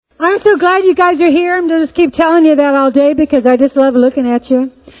I'm so glad you guys are here. I'm going to just keep telling you that all day because I just love looking at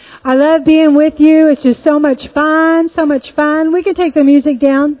you. I love being with you. It's just so much fun, so much fun. We can take the music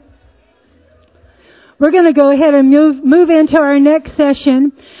down. We're going to go ahead and move into our next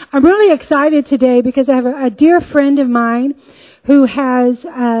session. I'm really excited today because I have a dear friend of mine who has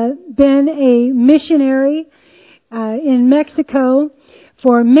been a missionary in Mexico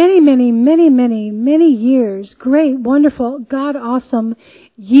for many years. Great, wonderful, God-awesome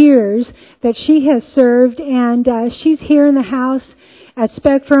years that she has served. And she's here in the house at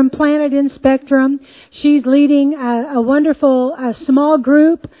Spectrum, planted in Spectrum. She's leading a wonderful small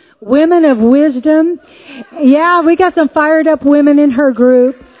group, Women of Wisdom. Yeah, we got some fired up women in her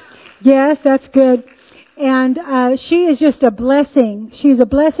group. Yes, that's good. And she is just a blessing. She's a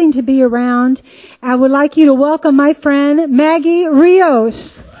blessing to be around. I would like you to welcome my friend, Maggie Rios.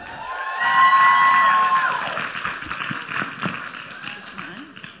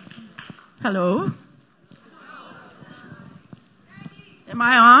 Hello. Am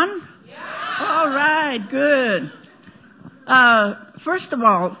I on? Yeah. All right, good. First of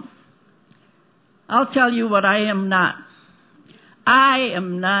all, I'll tell you what I am not. I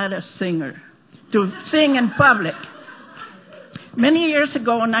am not a singer to sing in public. Many years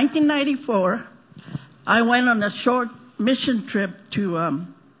ago, in 1994, I went on a short mission trip to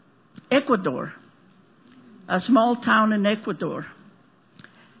Ecuador, a small town in Ecuador.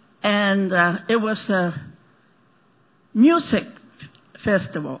 And it was a music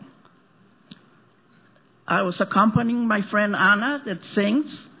festival. I was accompanying my friend Ana that sings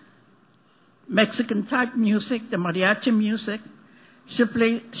Mexican type music, the mariachi music. She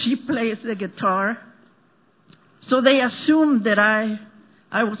plays the guitar. So they assumed that I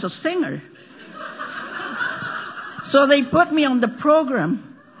was a singer. So they put me on the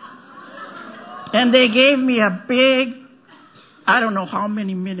program. And they gave me a big, I don't know how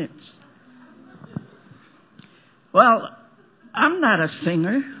many minutes. Well, I'm not a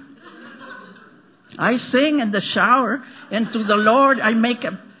singer. I sing in the shower, and to the Lord, I make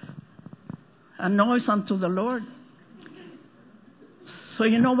a noise unto the Lord. So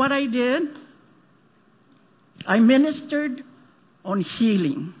you know what I did? I ministered on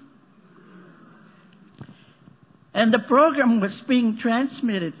healing. And the program was being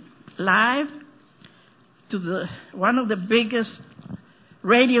transmitted live to one of the biggest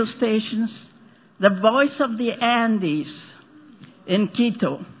radio stations, the Voice of the Andes in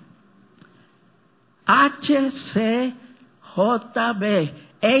Quito.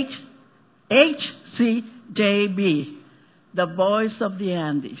 HCJB, the Voice of the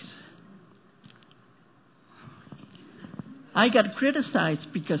Andes. I got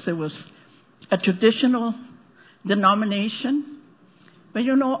criticized because it was a traditional denomination. But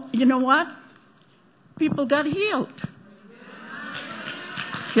you know what? People got healed.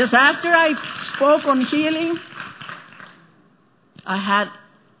 Because after I spoke on healing, I had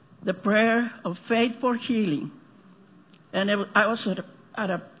the prayer of faith for healing. And I was at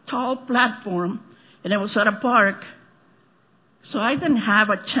a tall platform, and it was at a park. So I didn't have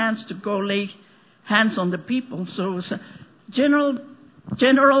a chance to go lay hands on the people. So it was a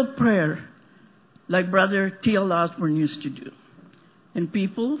general prayer, like Brother T.L. Osborne used to do. And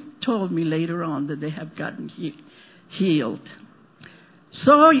people told me later on that they have gotten healed.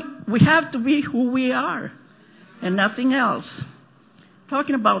 So we have to be who we are and nothing else.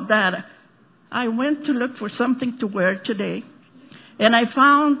 Talking about that, I went to look for something to wear today. And I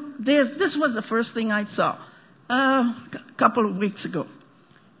found this. This was the first thing I saw a couple of weeks ago.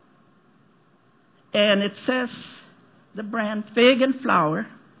 And it says the brand Fig and Flower.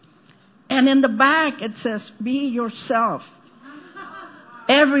 And in the back it says, be yourself.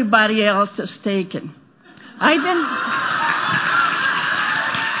 Everybody else is taken. I didn't...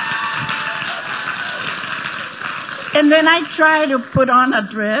 And then I tried to put on a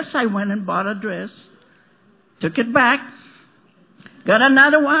dress. I went and bought a dress. Took it back. Got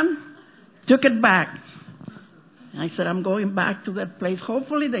another one. Took it back. I said, I'm going back to that place.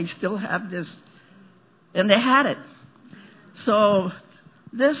 Hopefully they still have this. And they had it. So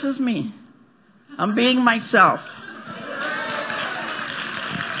this is me. I'm being myself.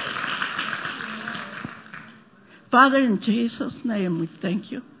 Father, in Jesus' name, we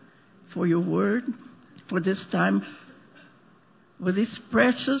thank you for your word, for this time with these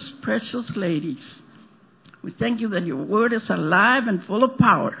precious, precious ladies. We thank you that your word is alive and full of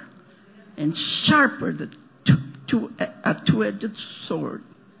power and sharper than a two-edged sword.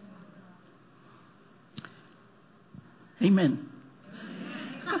 Amen.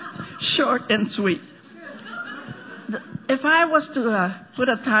 Short and sweet. If I was to put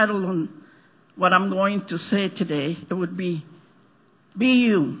a title on what I'm going to say today, it would be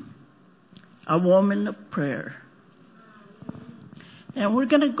you. a woman of prayer. And we're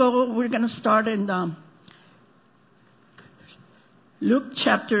going to start in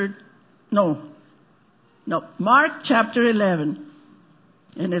Mark chapter 11.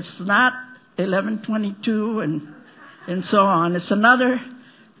 And it's not 11:22 and so on. It's another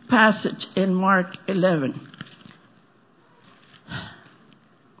passage in Mark 11.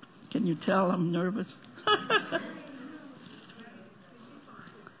 Can you tell I'm nervous?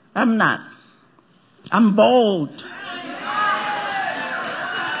 I'm not. I'm bold.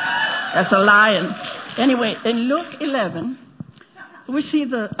 As a lion. Anyway, in Luke 11, we see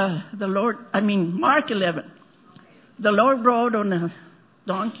Mark 11. The Lord rode on a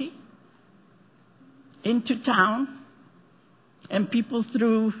donkey into town, and people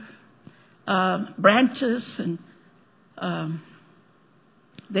threw branches, and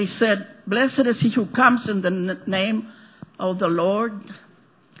they said, "Blessed is he who comes in the name of the Lord."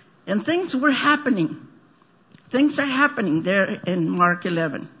 And things were happening. Things are happening there in Mark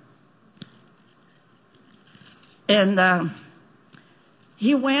 11. And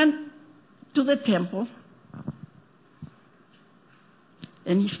he went to the temple,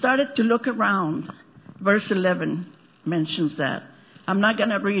 and he started to look around. Verse 11 mentions that. I'm not going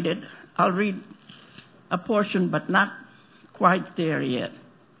to read it. I'll read a portion, but not quite there yet.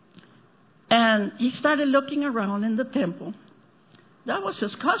 And he started looking around in the temple. That was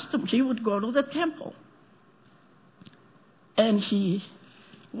his custom. He would go to the temple. And he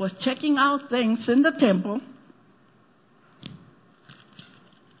was checking out things in the temple.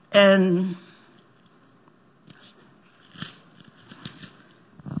 And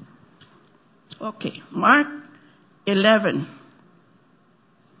Mark 11.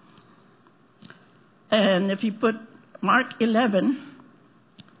 And if you put Mark 11,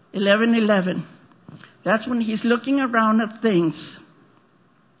 that's when he's looking around at things.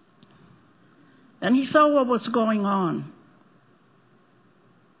 And he saw what was going on.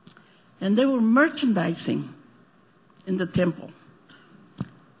 And they were merchandising in the temple.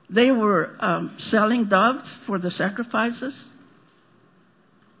 They were selling doves for the sacrifices.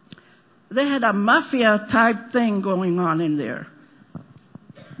 They had a mafia type thing going on in there.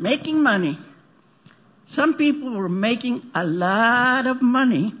 Making money. Some people were making a lot of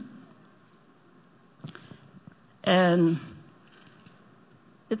money. And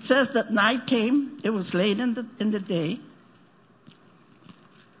it says that night came. It was late in the day.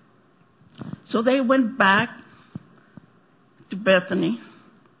 So they went back to Bethany.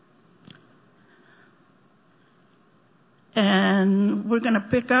 And we're going to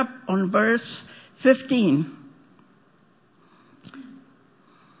pick up on verse 15.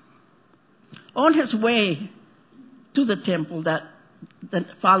 On his way to the temple the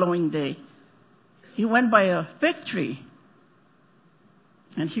following day, he went by a fig tree,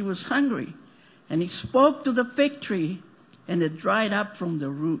 and he was hungry. And he spoke to the fig tree, and it dried up from the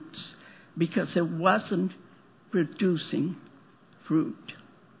roots because it wasn't producing fruit.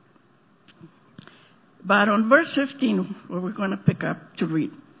 But on verse 15, where we're going to pick up to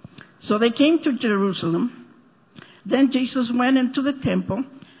read. So they came to Jerusalem. Then Jesus went into the temple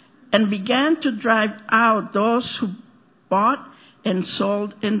and began to drive out those who bought and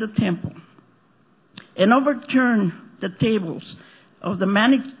sold in the temple, and overturned the tables of the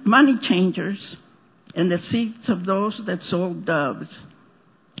money changers and the seats of those that sold doves.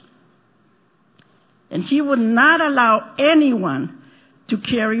 And he would not allow anyone to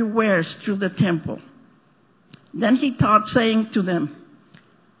carry wares through the temple. Then he taught, saying to them,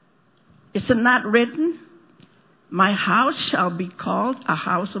 "Is it not written, 'My house shall be called a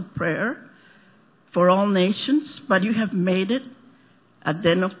house of prayer for all nations,' but you have made it a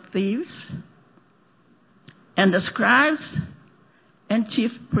den of thieves?" And the scribes and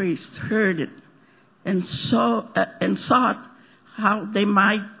chief priests heard it and sought how they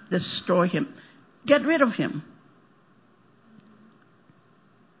might destroy him. Get rid of him.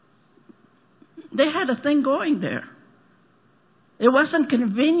 They had a thing going there. It wasn't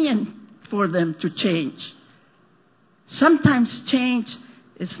convenient for them to change. Sometimes change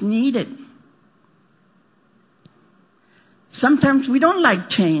is needed. Sometimes we don't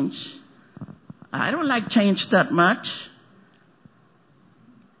like change. I don't like change that much.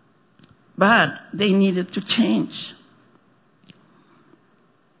 But they needed to change.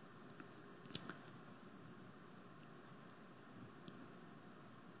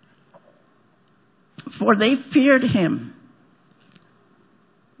 For they feared him.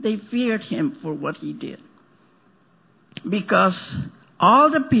 They feared him for what he did. Because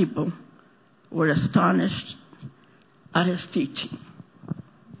all the people were astonished at his teaching.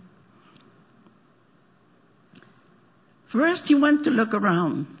 First, he went to look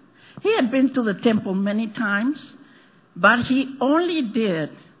around. He had been to the temple many times, but he only did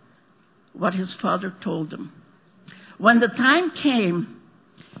what his father told him. When the time came,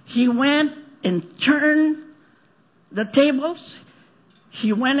 he went and turned the tables.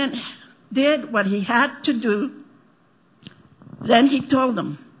 He went and did what he had to do. Then he told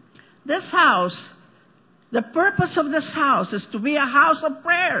them, this house, the purpose of this house is to be a house of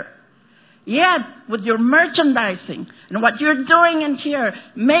prayer. Yet, with your merchandising and what you're doing in here,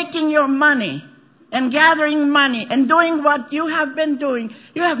 making your money and gathering money and doing what you have been doing,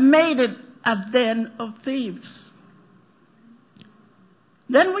 you have made it a den of thieves.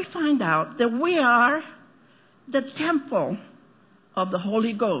 Then we find out that we are the temple of the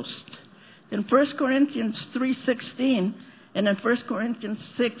Holy Ghost. In 1 Corinthians 3:16 and in 1 Corinthians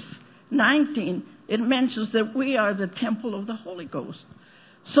 6:19, it mentions that we are the temple of the Holy Ghost.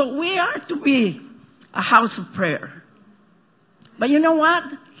 So we are to be a house of prayer. But you know what?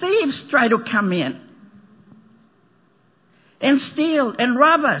 Thieves try to come in and steal and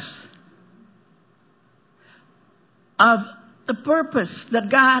rob us of the purpose that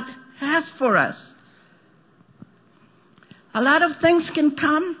God has for us. A lot of things can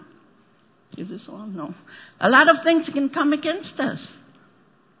come. Is this on? No. A lot of things can come against us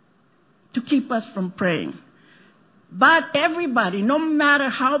to keep us from praying. But everybody, no matter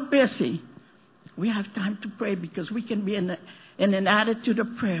how busy, we have time to pray because we can be in an attitude of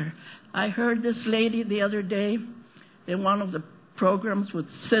prayer. I heard this lady the other day in one of the programs with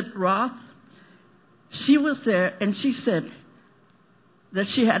Sid Roth. She was there and she said that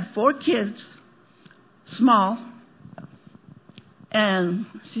she had 4 kids, small, and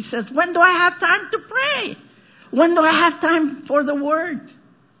she says, when do I have time to pray? When do I have time for the Word?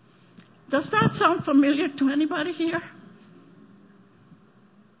 Does that sound familiar to anybody here?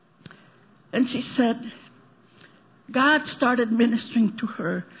 And she said, God started ministering to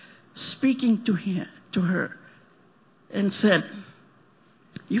her, speaking to her, and said,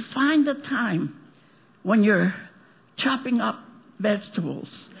 you find the time when you're chopping up vegetables.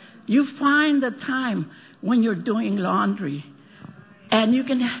 You find the time when you're doing laundry. And you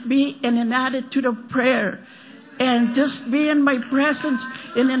can be in an attitude of prayer. And just be in my presence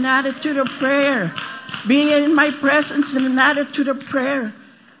in an attitude of prayer. Be in my presence in an attitude of prayer.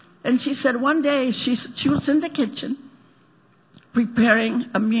 And she said one day she was in the kitchen preparing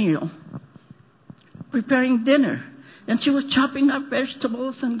a meal, preparing dinner. And she was chopping up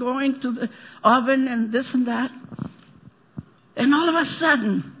vegetables and going to the oven and this and that. And all of a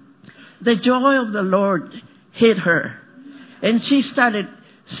sudden, the joy of the Lord hit her. And she started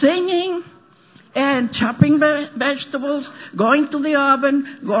singing and chopping vegetables, going to the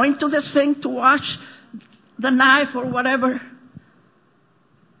oven, going to the sink to wash the knife or whatever.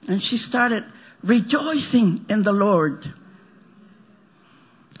 And she started rejoicing in the Lord.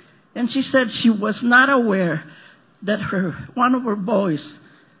 And she said she was not aware that one of her boys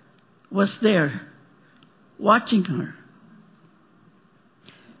was there watching her.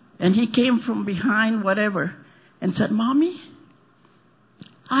 And he came from behind whatever and said, Mommy,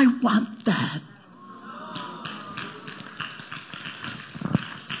 I want that.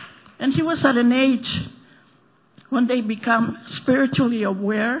 And he was at an age when they become spiritually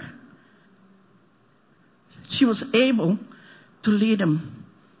aware. She was able to lead him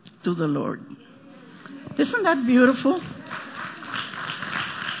to the Lord. Isn't that beautiful?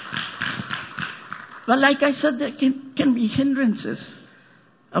 But like I said, there can be hindrances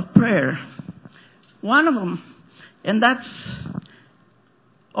of prayer. One of them, and that's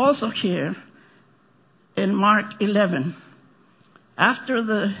also here in Mark 11. After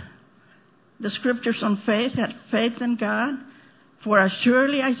the scriptures on faith, had faith in God. For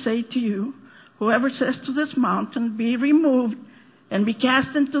surely I say to you, whoever says to this mountain, be removed and be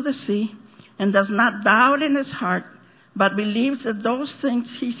cast into the sea, and does not doubt in his heart, but believes that those things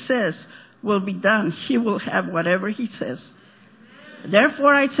he says will be done, he will have whatever he says.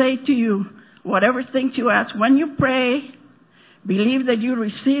 Therefore I say to you, whatever things you ask, when you pray, believe that you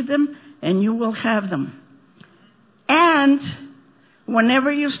receive them, and you will have them. And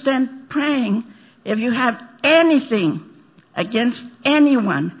whenever you stand praying, if you have anything against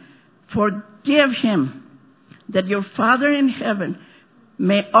anyone, forgive him, that your Father in heaven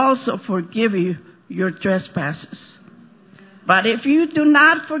may also forgive you your trespasses. But if you do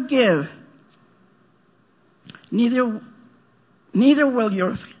not forgive, neither will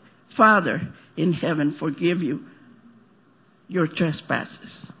your Father in heaven forgive you your trespasses.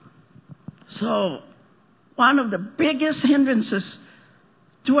 So, one of the biggest hindrances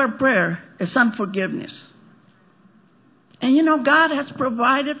to our prayer is unforgiveness. And you know, God has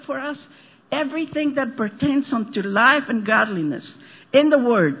provided for us everything that pertains unto life and godliness in the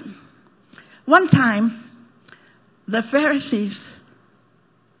Word. One time, the Pharisees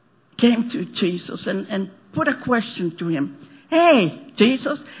came to Jesus and put a question to him. Hey,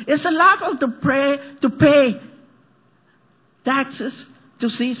 Jesus, is it lawful to pay taxes to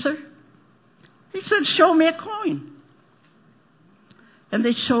Caesar? He said, show me a coin. And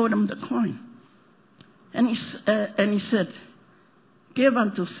they showed him the coin. And he said, give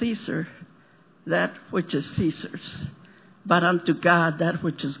unto Caesar that which is Caesar's, but unto God that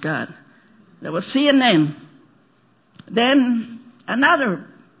which is God. There was CNN. Then another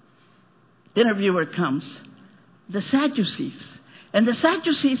interviewer comes, the Sadducees. And the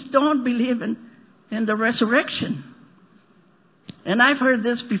Sadducees don't believe in the resurrection. And I've heard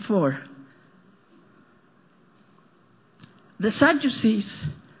this before. The Sadducees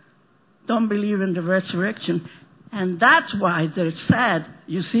don't believe in the resurrection, and that's why they're sad,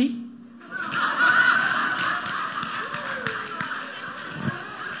 you see?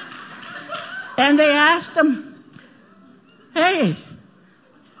 And they asked him, hey,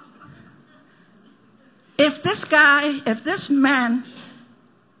 if this man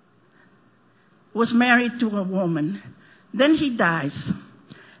was married to a woman, then he dies.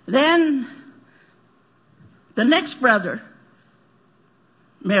 Then the next brother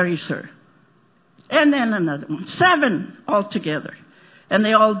marries her. And then another one. 7 altogether. And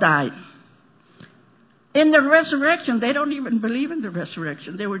they all died. In the resurrection, they don't even believe in the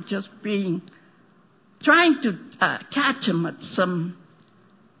resurrection. They were just trying to catch him at some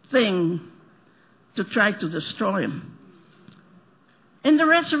thing to try to destroy him. In the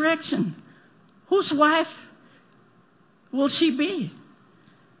resurrection, whose wife will she be?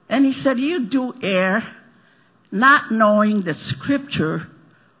 And he said, you do err, not knowing the Scripture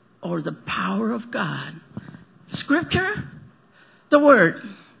or the power of God. Scripture, the Word.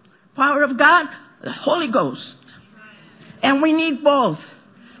 Power of God, the Holy Ghost. And we need both.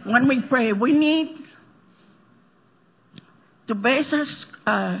 When we pray, we need to base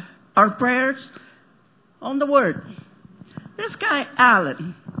our prayers on the Word. This guy,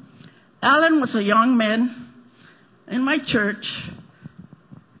 Alan was a young man in my church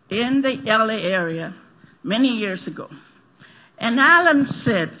in the LA area many years ago. And Alan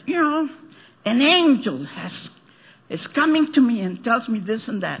said, an angel is coming to me and tells me this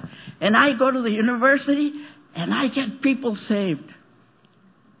and that. And I go to the university and I get people saved.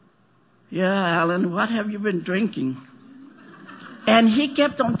 Yeah, Alan, what have you been drinking? And he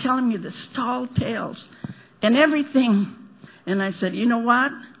kept on telling me the tall tales and everything. And I said, you know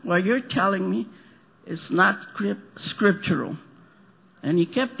what? What you're telling me is not scriptural. And he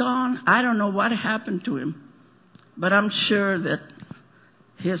kept on. I don't know what happened to him. But I'm sure that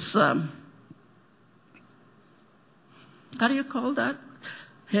his, how do you call that?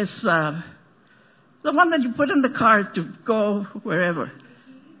 His, the one that you put in the car to go wherever.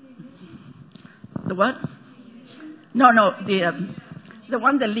 The what? No, the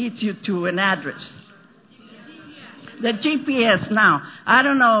one that leads you to an address. The GPS now. I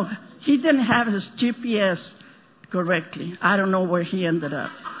don't know. He didn't have his GPS correctly. I don't know where he ended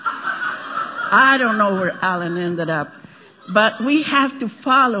up. I don't know where Alan ended up. But we have to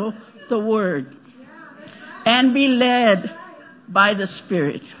follow the Word and be led by the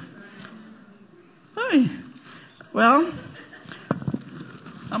Spirit. Well,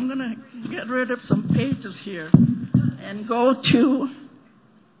 I'm going to get rid of some pages here and go to...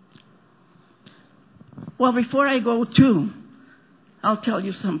 Well, before I go to, I'll tell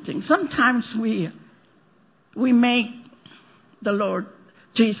you something. Sometimes we make the Lord,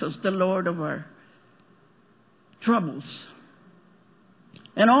 Jesus, the Lord of our troubles.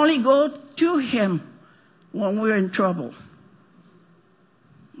 And only go to Him when we're in trouble.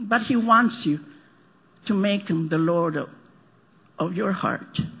 But He wants you to make Him the Lord of your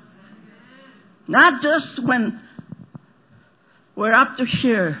heart. Not just when we're up to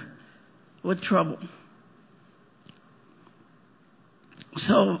here with trouble.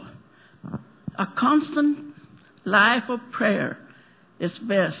 So, a constant life of prayer is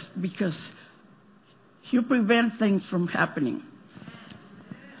best because you prevent things from happening.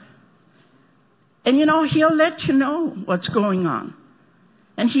 And He'll let you know what's going on.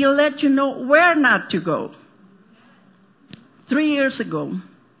 And He'll let you know where not to go. 3 years ago,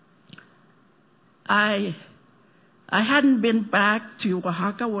 I hadn't been back to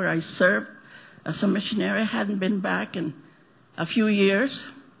Oaxaca where I served as a missionary. I hadn't been back in a few years.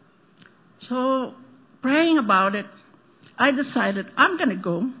 So, praying about it, I decided I'm going to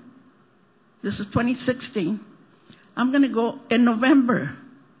go. This is 2016. I'm going to go in November.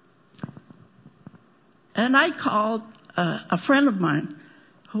 And I called a friend of mine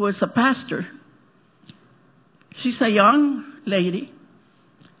who is a pastor. She's a young lady.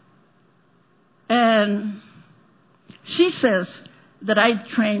 And she says that I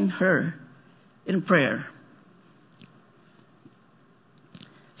trained her in prayer.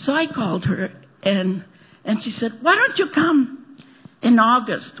 So I called her, and she said, why don't you come in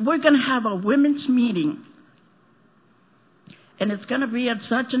August? We're going to have a women's meeting. And it's going to be at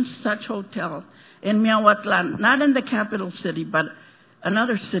such and such hotel in Miahuatlan, not in the capital city, but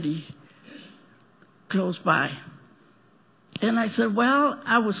another city close by. And I said, well,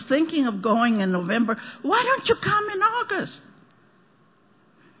 I was thinking of going in November. Why don't you come in August?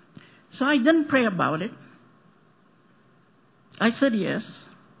 So I didn't pray about it. I said yes.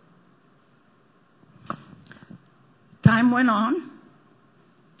 Time went on.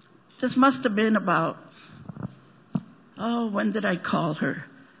 This must have been about, when did I call her?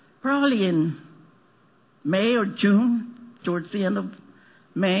 Probably in May or June, towards the end of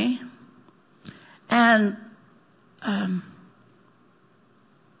May. And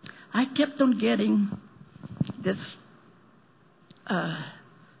I kept on getting this,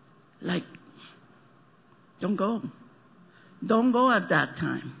 don't go. Don't go at that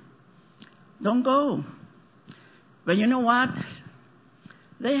time. Don't go. But you know what?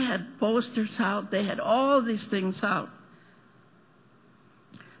 They had posters out. They had all these things out.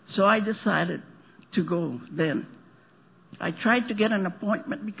 So I decided to go then. I tried to get an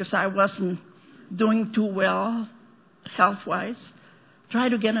appointment because I wasn't doing too well health-wise. Tried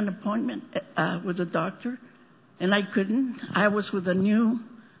to get an appointment with a doctor, and I couldn't. I was with a new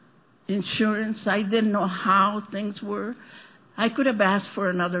insurance. I didn't know how things were. I could have asked for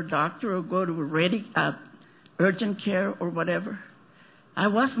another doctor or go to a urgent care or whatever. I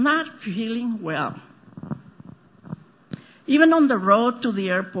was not feeling well. Even on the road to the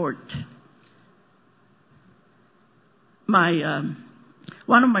airport, one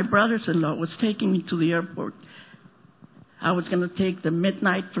of my brothers-in-law was taking me to the airport. I was going to take the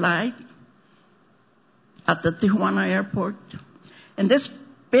midnight flight at the Tijuana airport. And this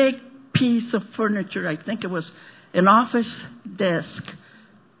big piece of furniture, I think it was an office desk,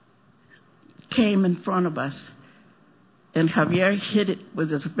 came in front of us. And Javier hit it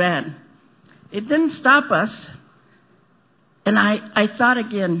with his van. It didn't stop us. And I thought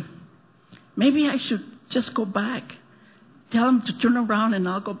again, maybe I should just go back. Tell him to turn around and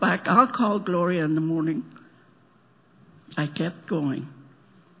I'll go back. I'll call Gloria in the morning. I kept going.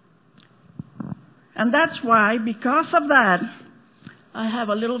 And that's why, because of that, I have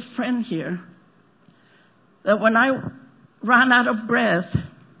a little friend here that when I run out of breath,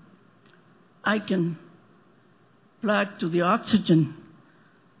 I can plug to the oxygen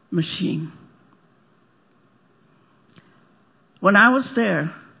machine. When I was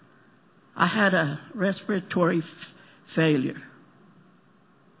there, I had a respiratory failure.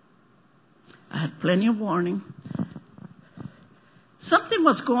 I had plenty of warning. Something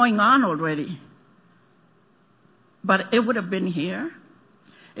was going on already. But it would have been here.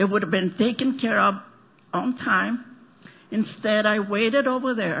 It would have been taken care of on time. Instead, I waited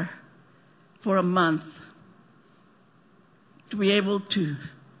over there for a month to be able to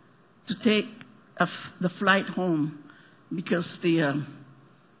take the flight home because the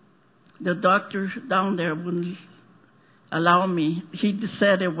doctor down there wouldn't allow me. He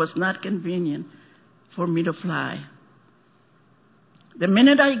said it was not convenient for me to fly. The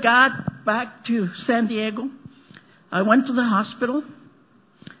minute I got back to San Diego, I went to the hospital,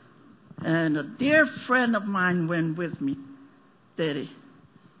 and a dear friend of mine went with me, Teddy.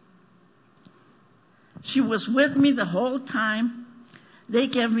 She was with me the whole time. They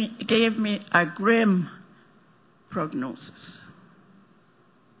gave me a grim prognosis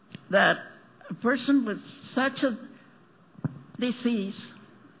that a person with such a disease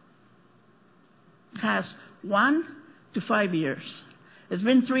has 1 to 5 years. It's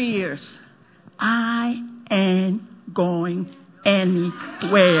been 3 years. I ain't going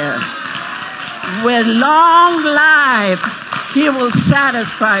anywhere. With long life, He will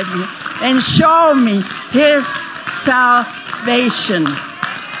satisfy me and show me His salvation.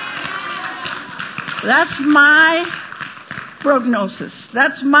 That's my prognosis.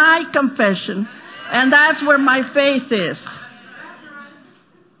 That's my confession. And that's where my faith is.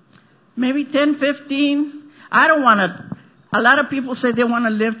 Maybe 10, 15. I don't want to. A lot of people say they want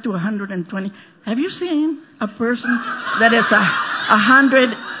to live to 120. Have you seen a person that is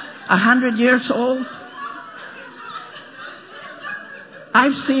 100 years old?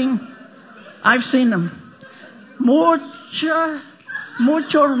 I've seen them.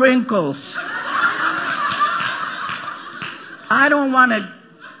 Mucho wrinkles. I don't want to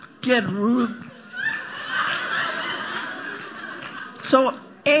get rude. So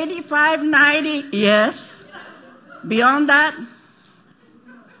 85, 90, yes. Beyond that,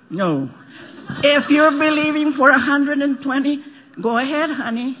 no. If you're believing for 120, go ahead,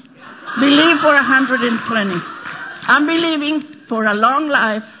 honey. Believe for 120. I'm believing for a long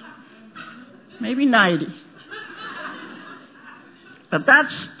life, maybe 90. But that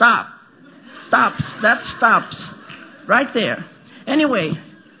stops right there. Anyway,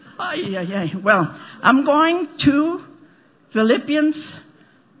 well, I'm going to Philippians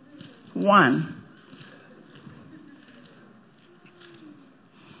 1.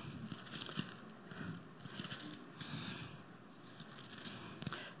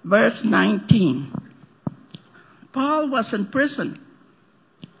 Verse 19. Paul was in prison.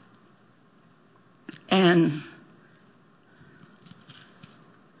 And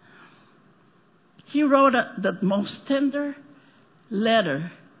he wrote the most tender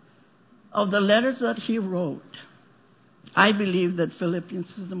letter of the letters that he wrote. I believe that Philippians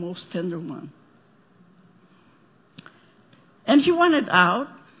is the most tender one. And he wanted out.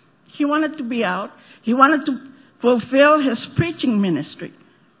 He wanted to be out. He wanted to fulfill his preaching ministry.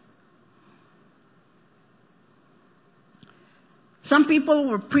 Some people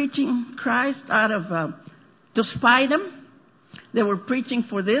were preaching Christ out of to spite him. They were preaching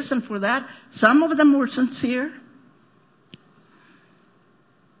for this and for that. Some of them were sincere.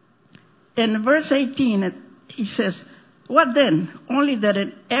 In verse 18, he says, "What then? Only that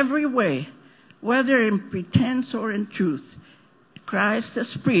in every way, whether in pretense or in truth, Christ is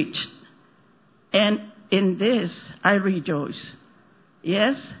preached. And in this I rejoice.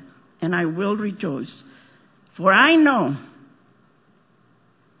 Yes, and I will rejoice. For I know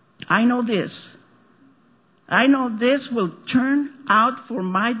this. I know this will turn out for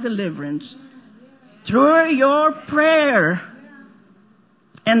my deliverance through your prayer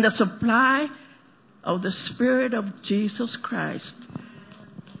and the supply of the Spirit of Jesus Christ."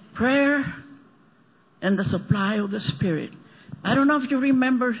 Prayer and the supply of the Spirit. I don't know if you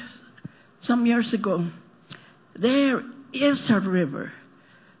remember some years ago. There is a river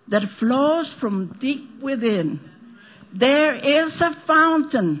that flows from deep within. There is a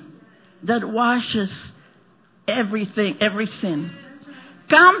fountain that washes every sin.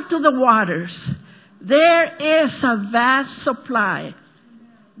 Come to the waters. There is a vast supply.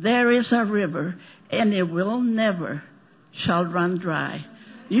 There is a river, and it will never shall run dry.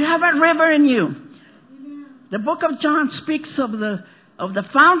 You have a river in you. The book of John speaks of the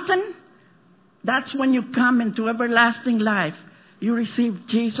fountain. That's when you come into everlasting life. You receive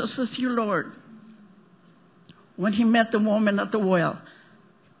Jesus as your Lord. When he met the woman at the well,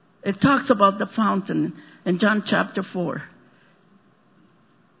 it talks about the fountain in John chapter 4.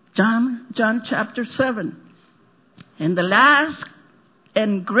 John chapter 7. In the last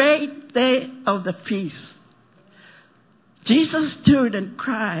and great day of the feast, Jesus stood and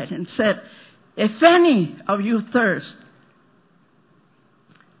cried and said, "If any of you thirst,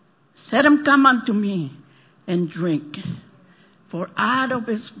 let him come unto me and drink. For out of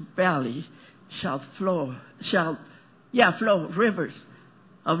his belly shall flow rivers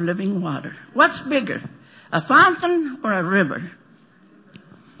of living water." What's bigger, a fountain or a river?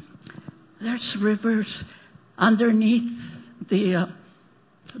 There's rivers underneath the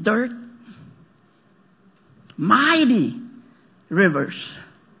dirt. Mighty rivers.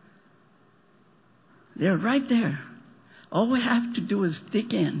 They're right there. All we have to do is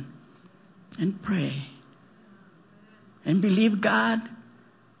dig in and pray and believe God.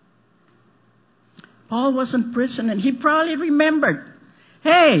 Paul was in prison, and he probably remembered,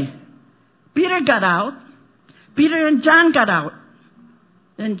 hey, Peter got out. Peter and John got out.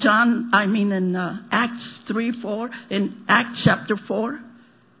 In Acts 3:4, in Acts chapter 4.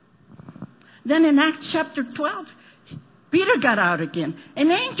 Then in Acts chapter 12, Peter got out again.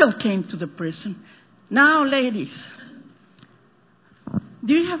 An angel came to the prison. Now, ladies,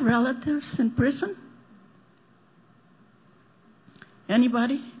 do you have relatives in prison?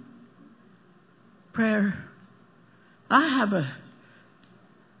 Anybody? Prayer. I have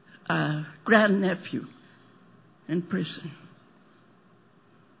a grandnephew in prison.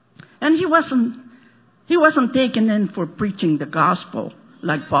 And he wasn't taken in for preaching the gospel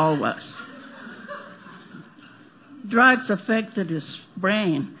like Paul was. Drugs affected his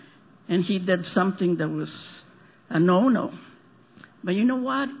brain, and he did something that was a no-no. But you know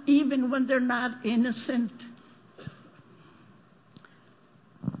what? Even when they're not innocent,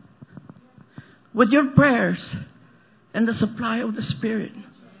 with your prayers and the supply of the Spirit,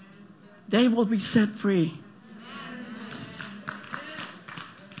 they will be set free.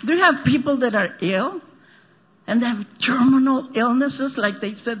 Do you have people that are ill and they have terminal illnesses like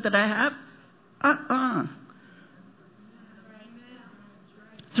they said that I have?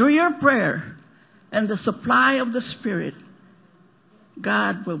 through your prayer and the supply of the Spirit,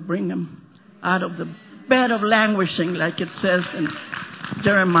 God will bring them out of the bed of languishing, like it says in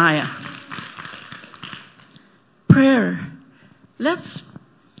Jeremiah. Prayer.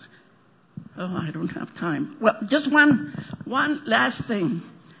 I don't have time. Well, just one last thing.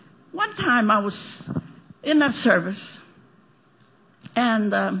 One time I was in a service,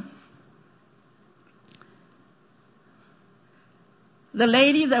 and the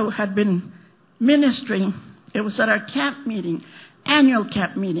lady that had been ministering, it was at our camp meeting, annual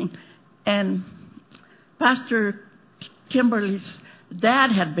camp meeting, and Pastor Kimberly's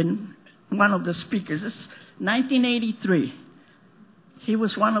dad had been one of the speakers. This is 1983. He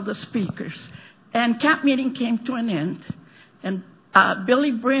was one of the speakers. And camp meeting came to an end. And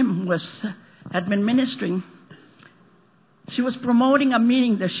Billy Brim had been ministering. She was promoting a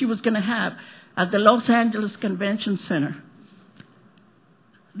meeting that she was going to have at the Los Angeles Convention Center.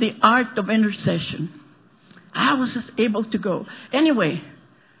 The Art of Intercession. I was just able to go. Anyway,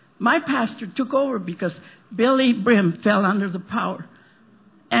 my pastor took over because Billy Brim fell under the power.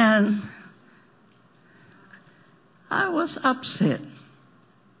 And I was upset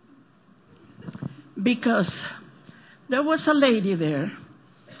because there was a lady there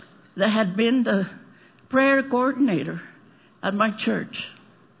that had been the prayer coordinator at my church.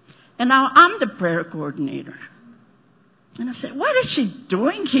 And now I'm the prayer coordinator. And I said, what is she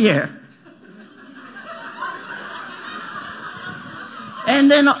doing here? And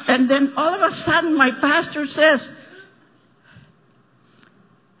then all of a sudden my pastor says,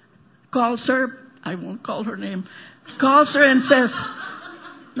 calls her, I won't call her name, calls her and says,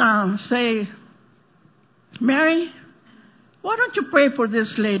 now say, Mary, why don't you pray for this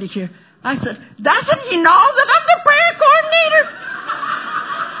lady here? I said, doesn't he know that I'm the prayer coordinator?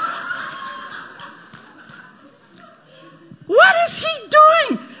 What is she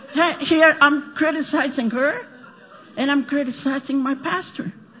doing? Here I'm criticizing her, and I'm criticizing my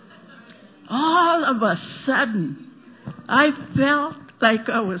pastor. All of a sudden, I felt like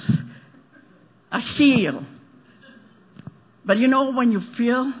I was a heel. But you know, when you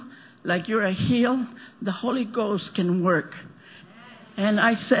feel like you're a heel, the Holy Ghost can work. And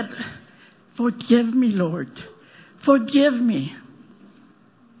I said, forgive me, Lord. Forgive me.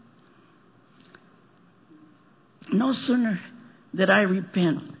 No sooner did I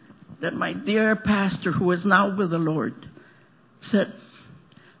repent that my dear pastor, who is now with the Lord, said,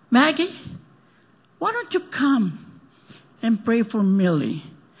 Maggie, why don't you come and pray for Millie?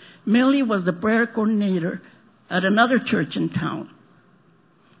 Millie was the prayer coordinator at another church in town.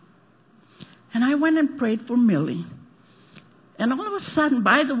 And I went and prayed for Millie. And all of a sudden,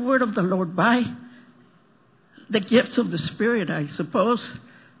 by the word of the Lord, by the gifts of the Spirit, I suppose,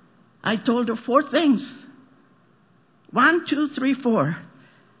 I told her 4 things. 1, 2, 3, 4.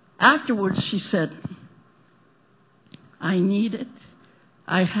 Afterwards, she said, I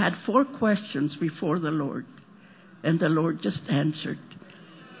had 4 questions before the Lord. And the Lord just answered.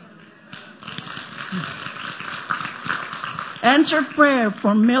 Answered prayer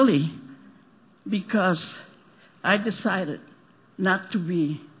for Millie because I decided not to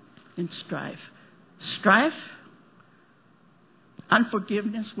be in strife. Strife,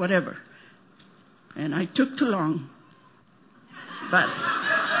 unforgiveness, whatever. And I took too long. But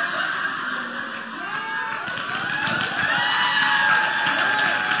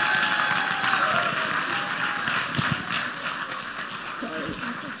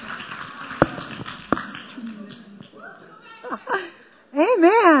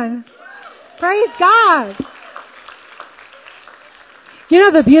Amen. Praise God. You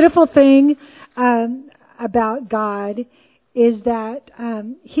know, the beautiful thing about God is that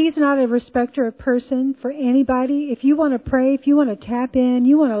He's not a respecter of person for anybody. If you want to pray, if you want to tap in,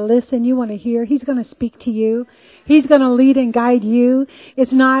 you want to listen, you want to hear, He's going to speak to you. He's going to lead and guide you.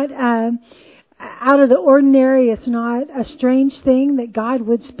 It's not out of the ordinary. It's not a strange thing that God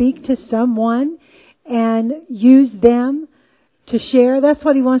would speak to someone and use them to share. That's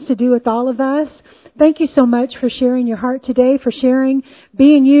what He wants to do with all of us. Thank you so much for sharing your heart today, for sharing,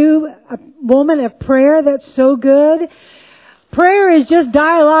 being you, a woman of prayer. That's so good. Prayer is just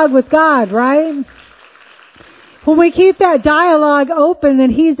dialogue with God, right? When we keep that dialogue open,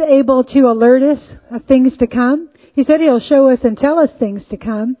 then He's able to alert us of things to come. He said He'll show us and tell us things to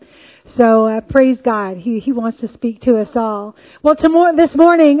come. So praise God. He wants to speak to us all. Well, this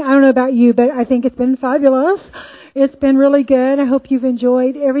morning, I don't know about you, but I think it's been fabulous. It's been really good. I hope you've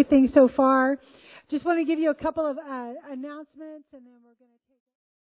enjoyed everything so far. Just want to give you a couple of announcements, and then we're going to